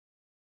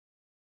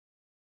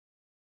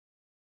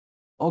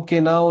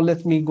Okay, now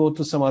let me go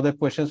to some other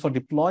questions. For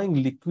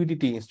deploying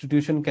liquidity,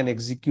 institution can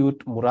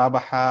execute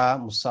murabaha,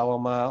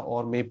 musawama,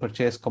 or may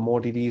purchase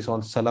commodities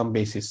on salam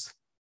basis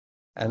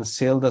and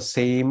sell the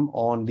same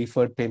on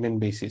deferred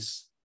payment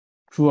basis.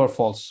 True or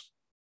false?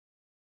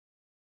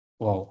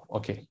 Wow,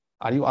 okay.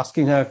 Are you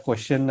asking a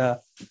question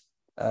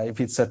if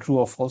it's a true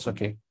or false?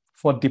 Okay.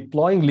 For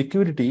deploying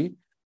liquidity,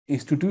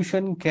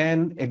 institution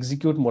can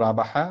execute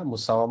murabaha,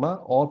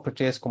 musawama, or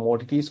purchase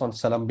commodities on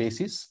salam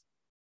basis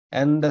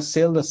and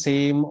sell the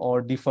same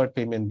or deferred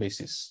payment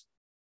basis.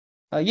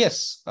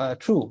 Yes,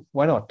 true.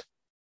 Why not?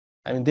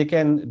 I mean, they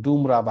can do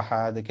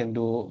murabaha, they can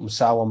do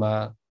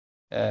musawama,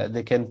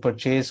 they can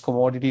purchase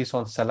commodities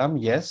on salam,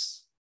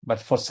 yes.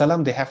 But for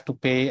salam, they have to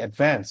pay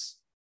advance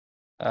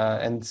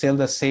and sell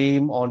the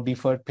same on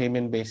deferred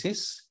payment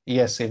basis.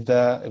 Yes, if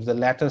the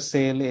latter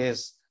sale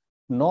is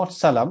not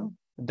salam,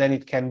 then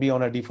it can be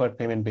on a deferred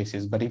payment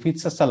basis. But if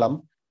it's a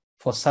salam,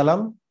 for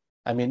salam,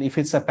 I mean, if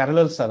it's a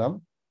parallel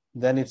salam,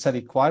 then it's a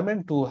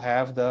requirement to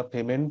have the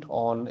payment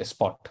on a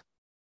spot,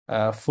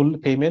 full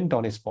payment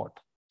on a spot.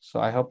 So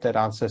I hope that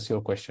answers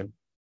your question.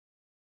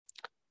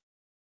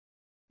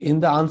 In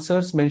the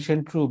answers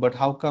mentioned true, but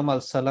how come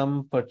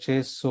al-salam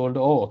purchase sold?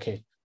 Oh,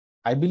 okay.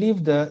 I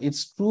believe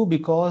it's true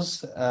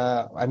because,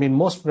 I mean,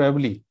 most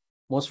probably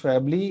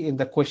in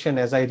the question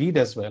as I read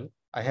as well,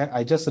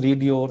 I just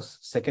read your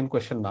second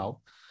question now.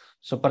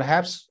 So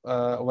perhaps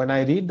when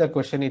I read the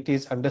question, it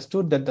is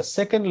understood that the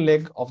second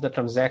leg of the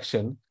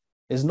transaction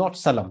is not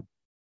salam.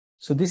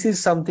 So this is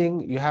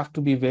something you have to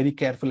be very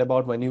careful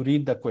about when you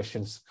read the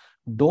questions.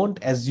 Don't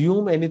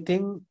assume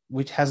anything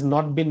which has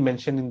not been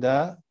mentioned in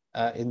the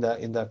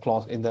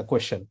clause in the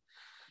question.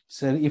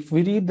 So if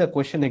we read the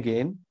question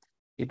again,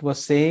 it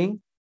was saying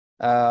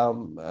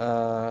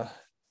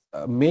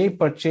may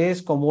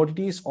purchase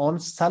commodities on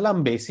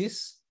salam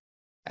basis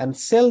and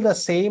sell the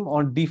same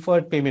on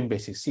deferred payment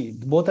basis. See,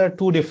 both are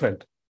two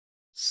different.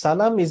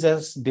 Salam is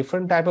a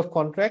different type of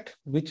contract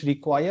which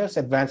requires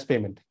advance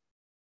payment.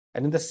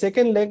 And in the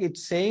second leg,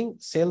 it's saying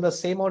sell the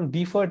same on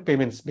deferred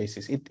payments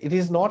basis. It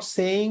is not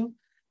saying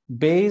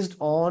based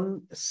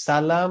on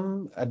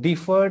salam,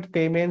 deferred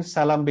payment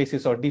salam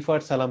basis or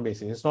deferred salam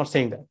basis. It's not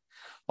saying that.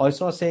 Or it's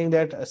not saying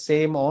that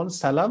same on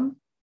salam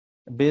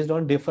based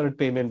on deferred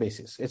payment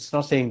basis. It's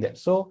not saying that.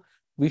 So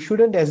we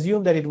shouldn't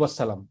assume that it was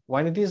salam.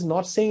 When it is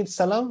not saying it's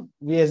salam,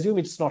 we assume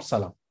it's not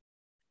salam.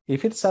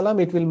 If it's salam,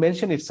 it will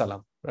mention it's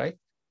salam, right?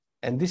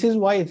 And this is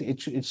why it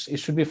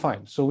should be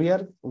fine. So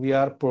we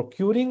are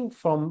procuring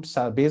from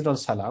based on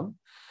salam,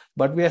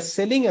 but we are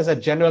selling as a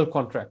general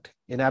contract.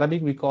 In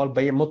Arabic, we call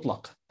bay'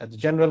 mutlaq, as a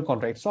general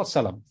contract. It's not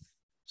salam.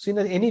 So in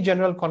any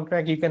general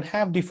contract, you can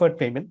have deferred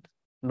payment,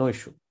 no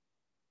issue.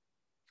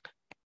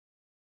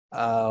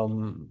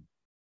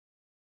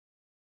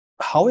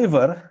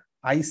 However,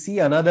 I see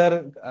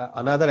another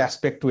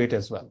aspect to it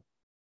as well.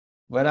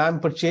 When I'm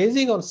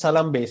purchasing on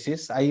salam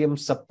basis, I am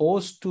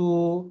supposed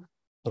to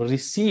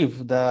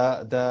receive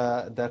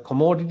the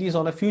commodities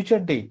on a future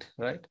date,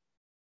 right?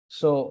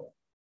 So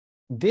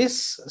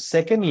this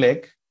second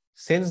leg,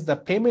 since the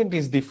payment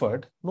is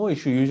deferred, no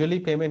issue. Usually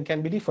payment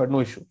can be deferred,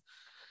 no issue.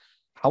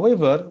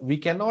 However, we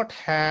cannot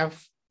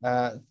have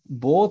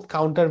both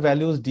counter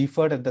values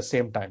deferred at the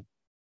same time.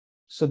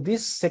 So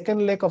this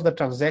second leg of the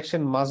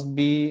transaction must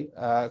be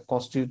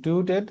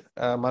constituted,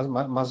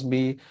 must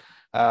be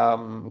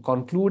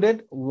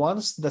concluded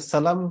once the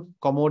salam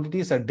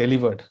commodities are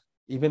delivered,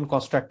 even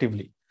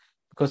constructively.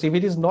 Because if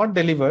it is not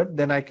delivered,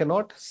 then I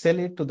cannot sell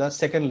it to the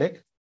second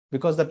leg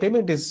because the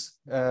payment is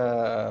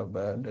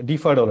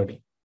deferred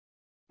already,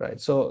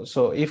 right? So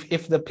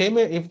if the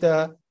payment,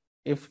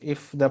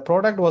 if the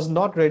product was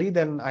not ready,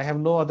 then I have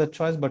no other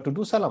choice but to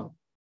do salam,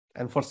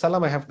 and for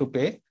salam I have to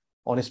pay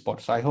on a spot.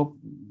 So I hope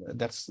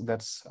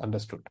that's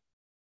understood.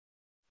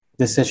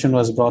 This session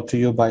was brought to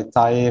you by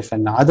TAIF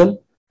and Adl.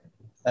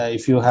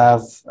 If you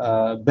have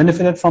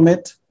benefited from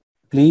it,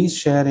 please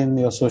share in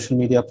your social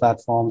media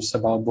platforms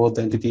about both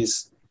the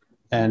entities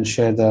and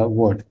share the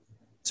word,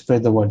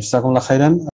 spread the word. Jazakumullah khairan.